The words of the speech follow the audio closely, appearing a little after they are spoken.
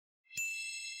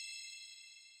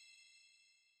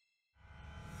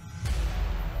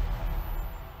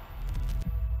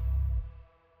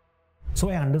So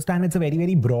I understand it's a very,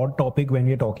 very broad topic when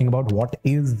we're talking about what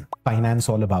is finance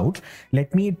all about.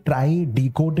 Let me try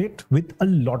decode it with a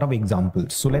lot of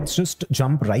examples. So let's just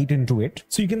jump right into it.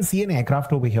 So you can see an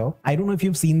aircraft over here. I don't know if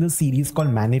you've seen this series called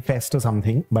Manifest or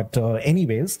something, but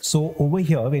anyways, so over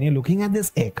here, when you're looking at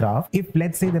this aircraft, if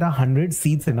let's say there are 100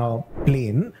 seats in a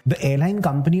plane, the airline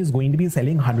company is going to be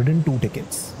selling 102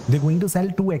 tickets. They're going to sell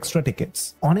 2 extra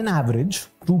tickets. On an average,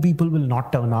 2 people will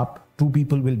not turn up. 2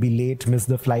 people will be late, miss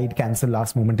the flight, cancel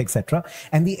last moment, etc.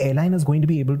 And the airline is going to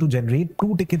be able to generate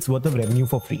 2 tickets worth of revenue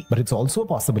for free. But it's also a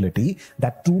possibility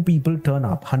that 2 people turn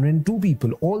up, 102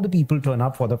 people, all the people turn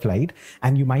up for the flight,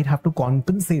 and you might have to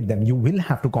compensate them. You will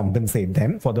have to compensate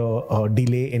them for the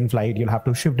delay in flight. You'll have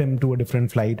to shift them to a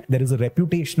different flight. There is a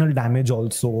reputational damage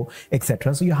also,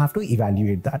 etc. So you have to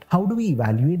evaluate that. How do we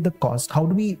evaluate the cost? How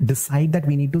do we decide that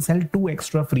we need to sell 2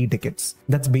 extra free tickets?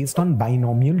 That's based on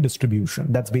binomial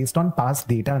distribution. That's based on past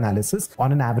data analysis.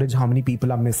 On an average, how many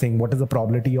people are missing, what is the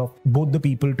probability of both the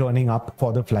people turning up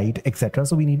for the flight, etc.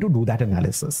 So we need to do that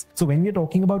analysis. So when we're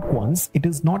talking about quants, it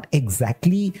is not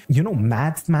exactly,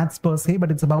 maths per se,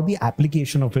 but it's about the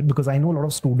application of it, because I know a lot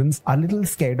of students are a little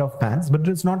scared of maths, but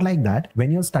it's not like that. When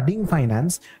you're studying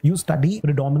finance, you study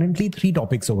predominantly 3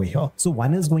 topics over here. So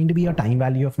one is going to be a time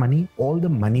value of money, all the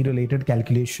money related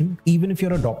calculation. Even if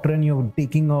you're a doctor and you're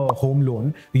taking a home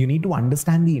loan, you need to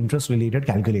understand the interest related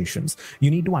calculation. You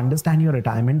need to understand your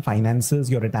retirement finances,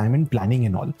 your retirement planning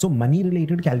and all. So money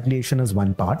related calculation is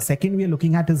one part. Second, we are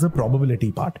looking at is the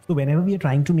probability part. So whenever we are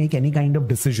trying to make any kind of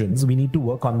decisions, we need to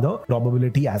work on the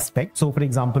probability aspect. So for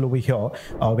example, over here,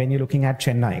 when you're looking at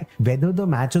Chennai, whether the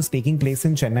match is taking place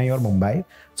in Chennai or Mumbai,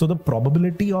 so the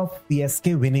probability of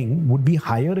CSK winning would be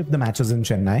higher if the match is in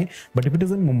Chennai. But if it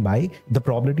is in Mumbai, the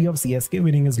probability of CSK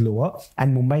winning is lower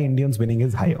and Mumbai Indians winning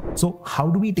is higher. So how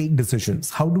do we take decisions?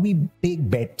 How do we take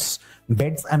bets?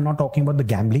 Bets, I'm not talking about the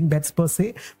gambling bets per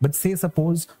se, but say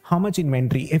suppose how much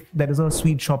inventory, if there is a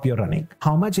sweet shop you're running,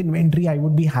 how much inventory I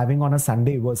would be having on a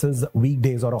Sunday versus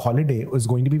weekdays or a holiday is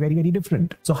going to be very, very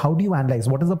different. So how do you analyze?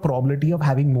 What is the probability of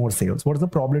having more sales? What is the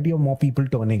probability of more people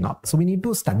turning up? So we need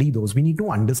to study those. We need to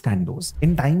understand those.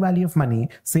 In time value of money,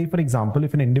 say for example,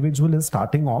 if an individual is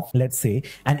starting off, let's say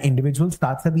an individual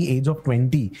starts at the age of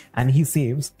 20 and he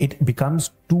saves, it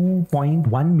becomes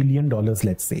 $2.1 million,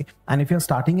 let's say. And if you're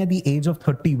starting at the age of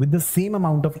 30 with the same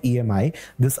amount of EMI,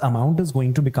 this amount is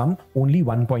going to become only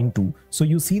 1.2. So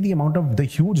you see the amount of the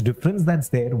huge difference that's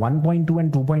there, 1.2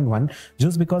 and 2.1,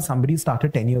 just because somebody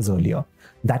started 10 years earlier.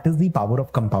 That is the power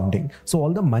of compounding. So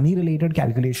all the money related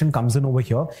calculation comes in over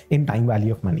here in time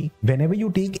value of money. Whenever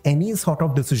you take any sort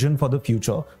of decision for the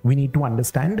future, we need to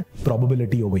understand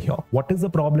probability over here. What is the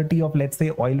probability of, let's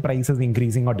say, oil prices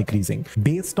increasing or decreasing?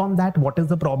 Based on that, what is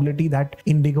the probability that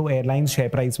Indigo Airlines share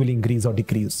price will increase or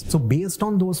decrease? So based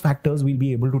on those factors, we'll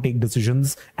be able to take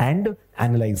decisions and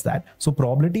analyze that. So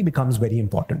probability becomes very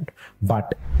important.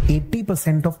 But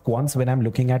 80% of quants, when I'm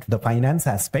looking at the finance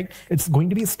aspect, it's going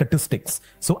to be statistics.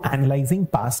 So analyzing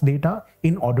past data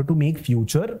in order to make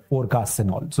future forecasts and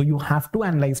all. So you have to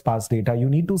analyze past data. You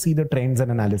need to see the trends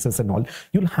and analysis and all.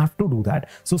 You'll have to do that.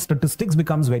 So statistics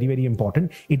becomes very, very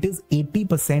important. It is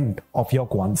 80% of your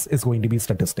quants is going to be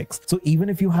statistics. So even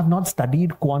if you have not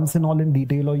studied quants and all in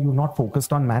detail, or you're not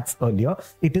focused on maths earlier,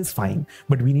 it is fine.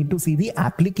 But we need to see the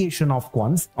application of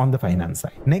quants on the finance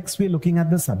side. Next, we're looking at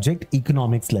the subject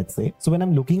economics, let's say. So when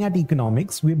I'm looking at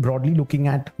economics, we're broadly looking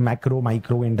at macro,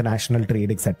 micro, international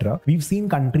trade, etc. We've seen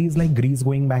countries like Greece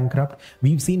going bankrupt.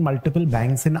 We've seen multiple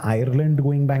banks in Ireland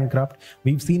going bankrupt.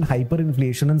 We've seen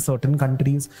hyperinflation in certain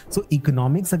countries. So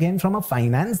economics, again, from a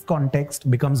finance context,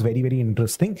 becomes very, very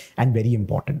interesting and very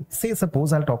important. Say,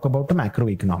 suppose I'll talk about the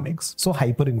macroeconomics. So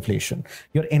hyperinflation,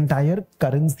 your entire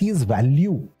currency's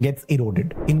value gets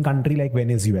eroded in country like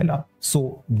Venezuela.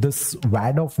 So this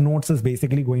wad of notes is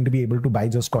basically going to be able to buy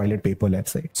just toilet paper,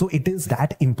 let's say. So it is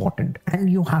that important, and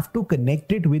you have to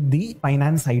connect it with the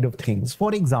finance side of things.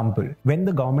 For example, when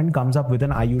the government comes up with an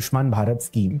Ayushman Bharat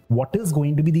scheme, what is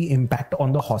going to be the impact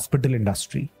on the hospital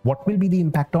industry? What will be the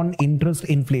impact on interest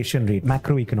inflation rate,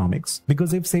 macroeconomics?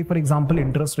 Because if, say, for example,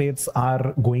 interest rates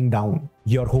are going down,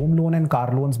 your home loan and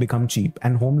car loans become cheap,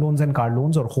 and home loans and car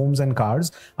loans, or homes and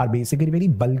cars, are basically very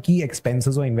bulky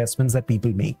expenses or investments that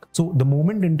people make. So So the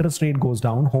moment interest rate goes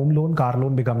down, home loan, car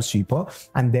loan becomes cheaper,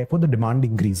 and therefore the demand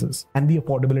increases and the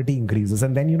affordability increases.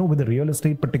 And then, with the real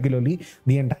estate particularly,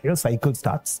 the entire cycle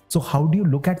starts. So how do you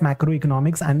look at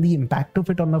macroeconomics and the impact of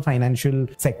it on the financial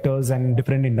sectors and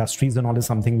different industries and all is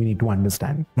something we need to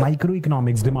understand.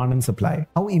 Microeconomics, demand and supply.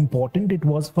 How important it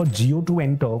was for Jio to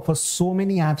enter, for so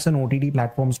many apps and OTT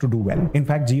platforms to do well. In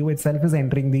fact, Jio itself is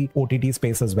entering the OTT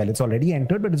space as well. It's already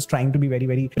entered, but it's trying to be very,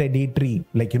 very predatory,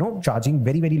 like, charging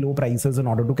very, very low prices in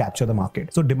order to capture the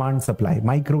market. So demand, supply,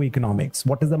 microeconomics.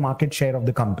 What is the market share of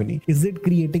the company? Is it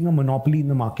creating a monopoly in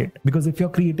the market? Because if you're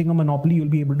creating a monopoly, you'll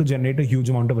be able to generate a huge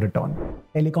amount of return.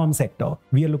 Telecom sector.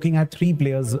 We are looking at three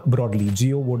players broadly: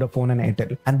 Jio, Vodafone and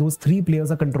Airtel. And those three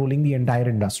players are controlling the entire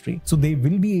industry. So they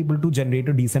will be able to generate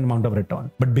a decent amount of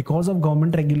return. But because of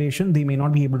government regulation, they may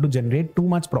not be able to generate too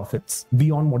much profits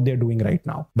beyond what they're doing right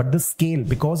now. But the scale,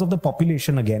 because of the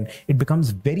population again, it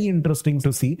becomes very interesting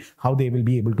to see how they will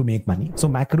be able to make money. So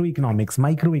macroeconomics,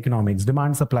 microeconomics,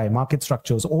 demand, supply, market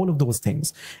structures, all of those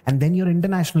things. And then your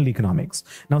international economics.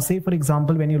 Now, say for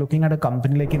example, when you're looking at a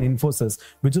company like an Infosys,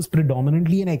 which is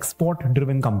predominantly an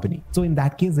export-driven company. So in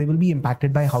that case, they will be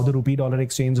impacted by how the rupee-dollar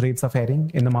exchange rates are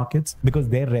faring in the markets because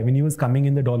their revenue is coming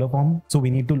in the dollar form. So we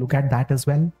need to look at that as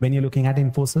well. When you're looking at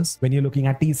Infosys, when you're looking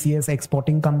at TCS,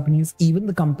 exporting companies, even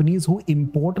the companies who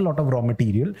import a lot of raw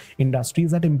material,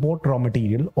 industries that import raw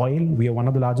material, oil, we are one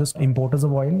of the largest importers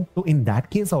of oil. So in that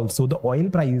case also, the oil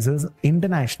prices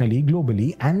internationally,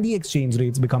 globally, and the exchange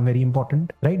rates become very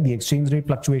important, right? The exchange rate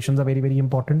fluctuations are very, very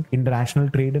important. International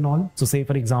trade and all. So say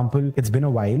for example, it's been a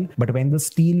while, but when the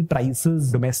steel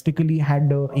prices domestically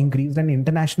had increased and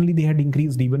internationally they had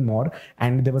increased even more,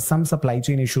 and there was some supply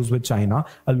chain issues with China,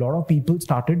 a lot of people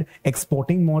started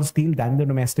exporting more steel than the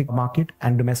domestic market,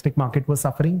 and domestic market was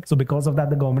suffering. So because of that,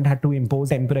 the government had to impose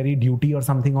temporary duty or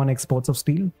something on exports of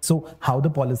steel. So how the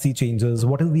policy changes,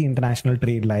 what is the international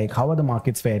trade like, how are the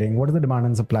markets faring, what is the demand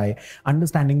and supply,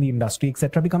 understanding the industry,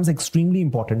 etc., becomes extremely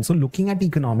important. So looking at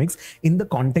economics in the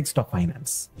context of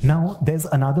finance. Now there's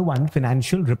another one,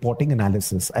 financial reporting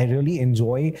analysis. I really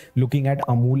enjoy looking at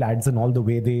Amul ads and all the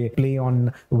way they play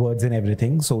on words and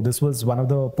everything. So this was one of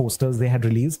the posters they had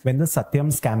released when the Satyam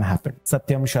scam happened,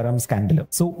 Satyam Sharam scandal.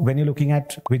 So when you're looking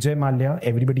at Vijay Mallya,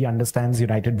 everybody understands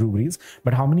United Breweries,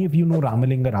 but how many of you know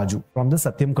Ramalinga Raju from the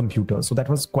Satyam computer? So that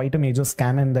was quite a major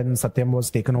scam, and then Satyam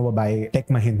was taken over by Tech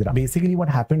Mahindra. Basically what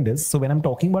happened is, so when I'm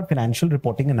talking about financial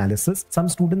reporting analysis, some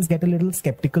students get a little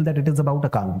skeptical that it is about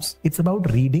accounts. It's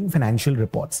about reading financial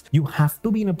reports. You have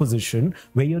to be in a position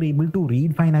where you're able to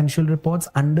read financial reports,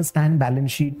 understand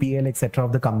balance sheet, PL, etc.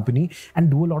 of the company, and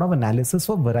do a lot of analysis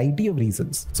for a variety of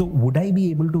reasons. So would I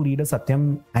be able to read a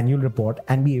Satyam annual report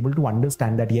and be able to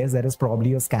understand that yes, there is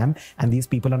probably a scam and these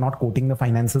people are not quoting the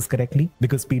finances correctly?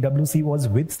 Because PwC was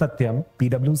with Satyam.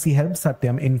 PwC helped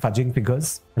Satyam in fudging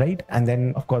figures, right? And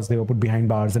then of course they were put behind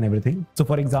bars and everything. So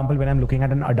for example, when I'm looking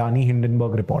at an Adani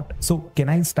Hindenburg report, so can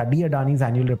I study Adani's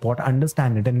annual report,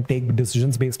 understand it, and take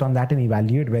decisions based on that and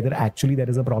evaluate whether actually there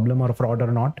is a problem or a fraud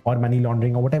or not, or money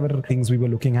laundering or whatever things we were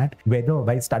looking at? Whether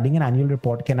by studying an annual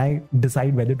report, can I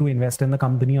decide whether to invest in the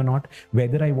company or not?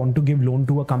 Whether I want to give loan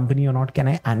to a company or not? Can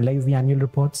I analyze the annual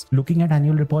reports? Looking at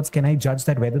annual reports, can I judge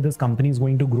that whether this company is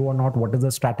going to grow or not? What is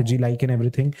the strategy like and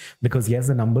everything? Because yes,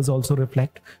 the numbers also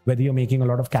reflect whether you're making a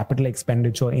lot of capital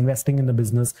expenditure, investing in the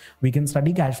business. We can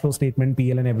study cash flow statement,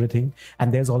 PL and everything.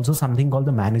 And there's also something called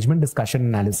the management discussion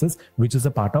analysis, which is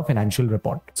a part of financial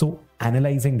report. So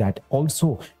analyzing that.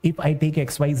 Also, if I take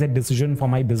XYZ decision for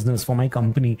my business, for my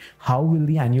company, how will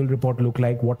the annual report look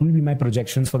like? What will be my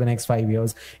projections for the next 5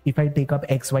 years? If I take up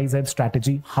XYZ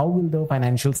strategy, how will the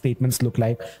financial statements look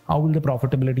like? How will the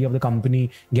profitability of the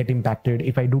company get impacted?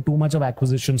 If I do too much of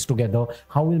acquisitions together,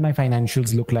 how will my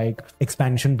financials look like?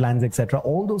 Expansion plans, etc.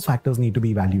 All those factors need to be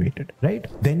evaluated, right?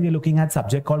 Then we're looking at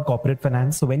subject called corporate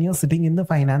finance. So when you're sitting in the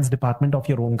finance department of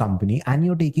your own company and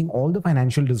you're taking all the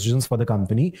financial decisions for the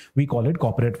company, we call it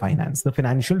corporate finance, the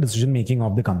financial decision making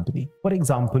of the company. For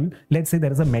example, let's say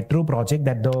there is a metro project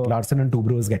that the Larsen and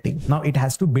Toubro is getting. Now it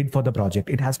has to bid for the project.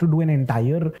 It has to do an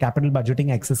entire capital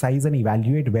budgeting exercise and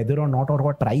evaluate whether or not, or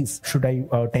what price should I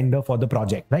tender for the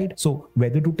project, right? So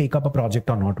whether to take up a project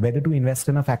or not, whether to invest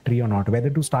in a factory or not, whether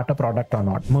to start a product or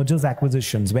not. Mergers,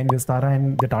 acquisitions, when Vistara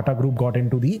and the Tata Group got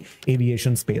into the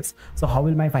aviation space. So how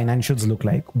will my financials look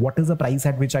like? What is the price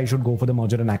at which I should go for the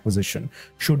merger and acquisition?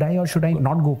 Should I or should I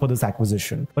not go for this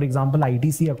acquisition? For example,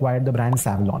 ITC acquired the brand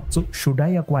Savlon. So should I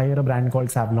acquire a brand called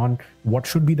Savlon? What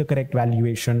should be the correct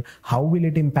valuation? How will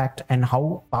it impact and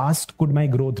how fast could my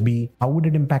growth be? How would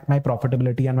it impact my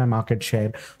profitability and my market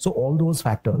share? So all those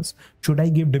factors. Should I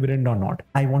give dividend or not?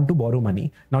 I want to borrow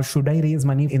money. Now, should I raise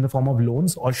money in the form of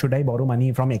loans or should I I borrow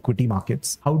money from equity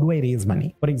markets? How do I raise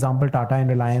money? For example, Tata and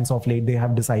Reliance of late, they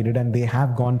have decided and they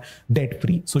have gone debt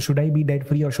free. So should I be debt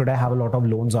free or should I have a lot of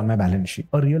loans on my balance sheet?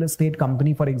 A real estate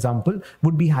company, for example,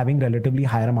 would be having relatively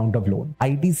higher amount of loan.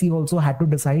 ITC also had to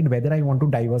decide whether I want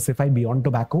to diversify beyond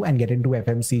tobacco and get into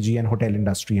FMCG and hotel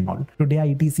industry and all. Today,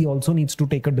 ITC also needs to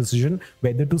take a decision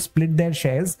whether to split their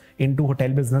shares into hotel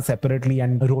business separately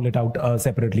and roll it out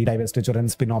separately, divestiture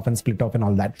and spin off and split off and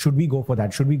all that. Should we go for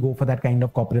that? Should we go for that kind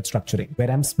of corporate structuring where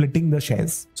I'm splitting the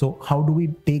shares? So how do we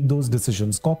take those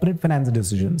decisions? Corporate finance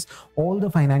decisions. All the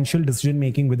financial decision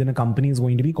making within a company is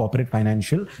going to be corporate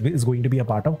financial, is going to be a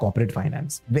part of corporate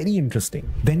finance. Very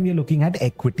interesting. Then we're looking at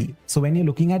equity. So when you're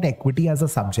looking at equity as a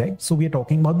subject, so we're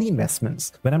talking about the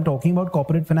investments. When I'm talking about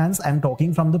corporate finance, I'm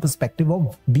talking from the perspective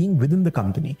of being within the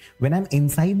company. When I'm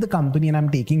inside the company and I'm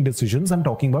taking decisions, I'm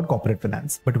talking about corporate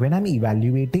finance. But when I'm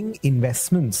evaluating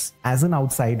investments as an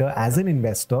outsider, as an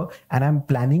investor, and I'm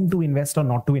planning to invest or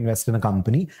not to invest in a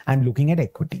company, I'm looking at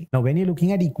equity. Now, when you're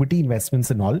looking at equity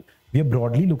investments and all, we are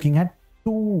broadly looking at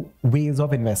two ways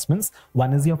of investments.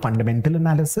 One is your fundamental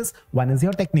analysis, one is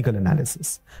your technical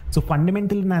analysis. So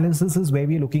fundamental analysis is where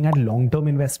we're looking at long-term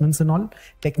investments and all.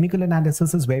 Technical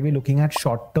analysis is where we're looking at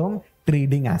short-term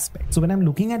trading aspect. So when I'm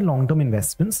looking at long-term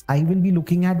investments, I will be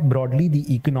looking at broadly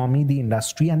the economy, the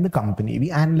industry, and the company.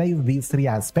 We analyze these three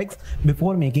aspects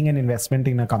before making an investment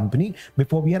in a company,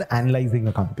 before we are analyzing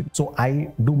a company. So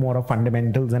I do more of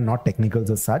fundamentals and not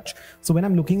technicals as such. So when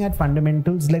I'm looking at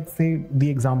fundamentals, let's say the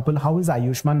example, how is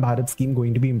Ayushman Bharat scheme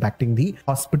going to be impacting the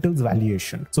hospital's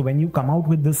valuation? So when you come out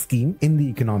with this scheme in the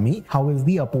economy, how is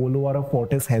the Apollo or a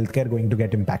Fortis healthcare going to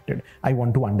get impacted? I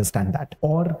want to understand that.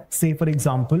 Or say, for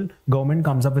example, government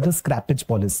comes up with a scrappage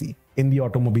policy in the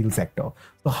automobile sector.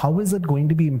 So how is it going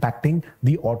to be impacting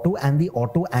the auto and the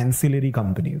auto ancillary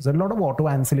companies? A lot of auto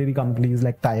ancillary companies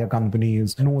like tire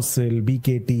companies, NoSil,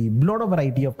 BKT, a lot of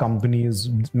variety of companies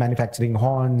manufacturing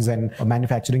horns and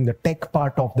manufacturing the tech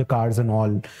part of the cars and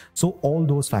all. So all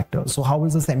those factors. So how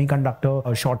is the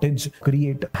semiconductor shortage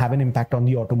have an impact on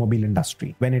the automobile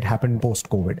industry when it happened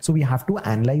post-COVID? So we have to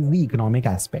analyze the economic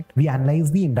aspect. We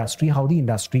analyze the industry, how the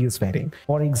industry is faring.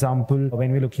 For example,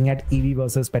 when we're looking at EV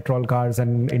versus petrol cars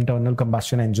and internal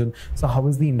combustion engine, so how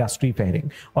is the industry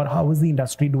faring, or how is the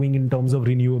industry doing in terms of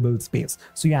renewable space?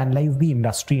 So you analyze the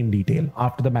industry in detail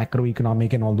after the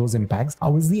macroeconomic and all those impacts.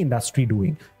 How is the industry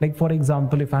doing? Like for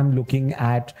example, if I'm looking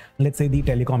at, let's say, the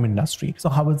telecom industry, so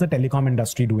how is the telecom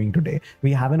industry doing today?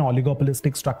 We have an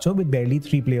oligopolistic structure with barely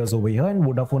 3 players over here, and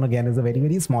Vodafone again is a very,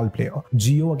 very small player.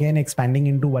 Jio again expanding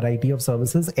into variety of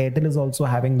services. Airtel is also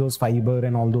having those fiber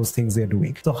and all those things they're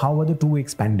doing. So how are the two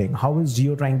expanding? How is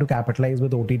Jio trying to capitalize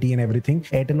with OTT and everything?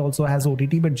 Airtel also has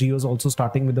OTT, but Jio is also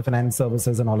starting with the finance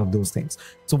services and all of those things.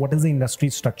 So what is the industry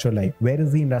structure like? Where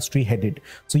is the industry headed?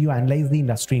 So you analyze the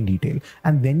industry in detail,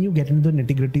 and then you get into the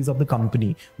nitty-gritties of the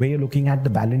company, where you're looking at the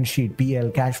balance sheet,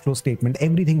 PL, cash flow statement,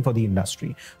 everything for the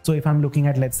industry. So if I'm looking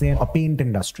at, let's say, a paint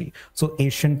industry, so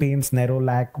Asian Paints,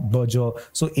 Nerolac, Berger,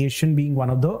 so Asian being one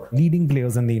of the leading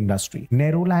players in the industry.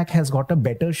 Nerolac has got a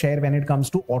better share when it comes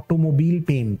to automobile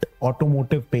paint,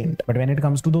 automotive paint, but when it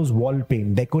comes to those wall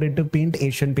paint, decorative paint,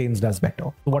 Asian Paints does better.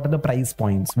 So what are the price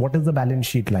points? What is the balance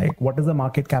sheet like? What is the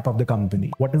market cap of the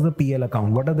company? What is the PL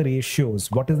account? What are the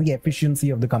ratios? What is the efficiency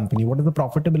of the company? What is the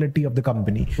profitability of the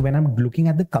company? So when I'm looking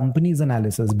at the company's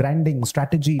analysis, branding,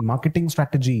 strategy, marketing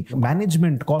strategy,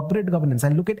 management, corporate governance, I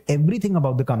look at everything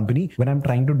about the company when I'm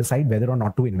trying to decide whether or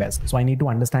not to invest. So I need to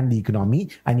understand the economy,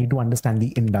 I need to understand the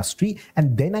industry,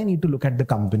 and then I need to look at the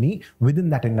company within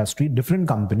that industry, different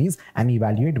companies, and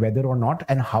evaluate whether or not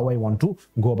and how I want to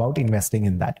go about investing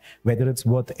in that, whether it's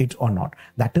worth it or not.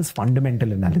 That is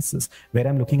fundamental analysis, where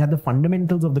I'm looking at the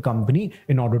fundamentals of the company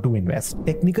in order to invest.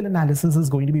 Technical analysis is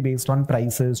going to be based on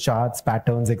prices, charts,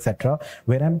 patterns, etc.,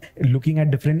 where I'm looking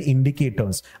at different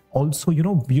indicators. Also,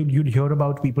 you'd hear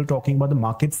about people talking about the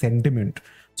market sentiment.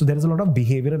 So there is a lot of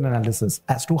behavioral analysis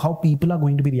as to how people are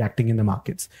going to be reacting in the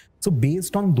markets. So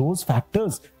based on those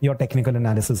factors, your technical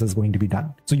analysis is going to be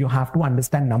done. So you have to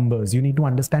understand numbers, you need to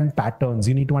understand patterns,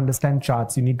 you need to understand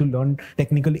charts, you need to learn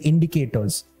technical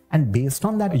indicators. And based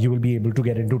on that, you will be able to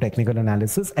get into technical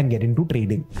analysis and get into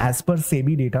trading. As per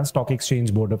SEBI data, Stock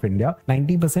Exchange Board of India,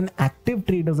 90% active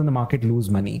traders in the market lose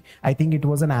money. I think it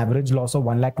was an average loss of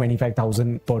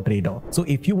 1,25,000 per trader. So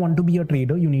if you want to be a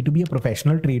trader, you need to be a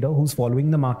professional trader who's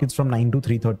following the markets from 9 to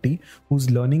 3:30,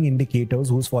 who's learning indicators,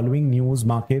 who's following news,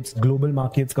 markets, global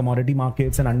markets, commodity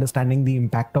markets, and understanding the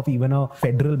impact of even a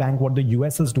federal bank, what the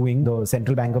US is doing. The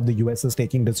central bank of the US is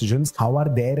taking decisions. How are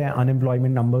their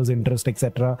unemployment numbers, interest,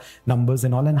 etc., numbers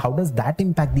and all, and how does that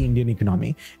impact the Indian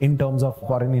economy in terms of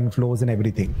foreign inflows and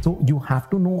everything. So you have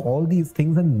to know all these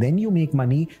things, and then you make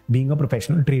money being a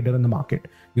professional trader in the market.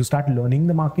 You start learning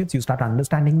the markets, you start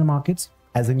understanding the markets,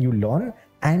 as in you learn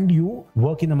and you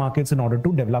work in the markets in order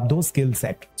to develop those skill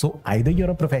set. So either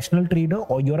you're a professional trader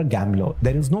or you're a gambler.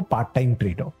 There is no part-time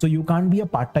trader. So you can't be a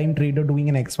part-time trader doing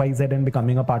an XYZ and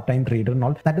becoming a part-time trader and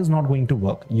all. That is not going to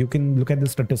work. You can look at the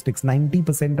statistics.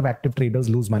 90% of active traders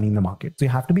lose money in the market. So you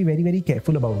have to be very, very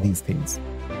careful about these things.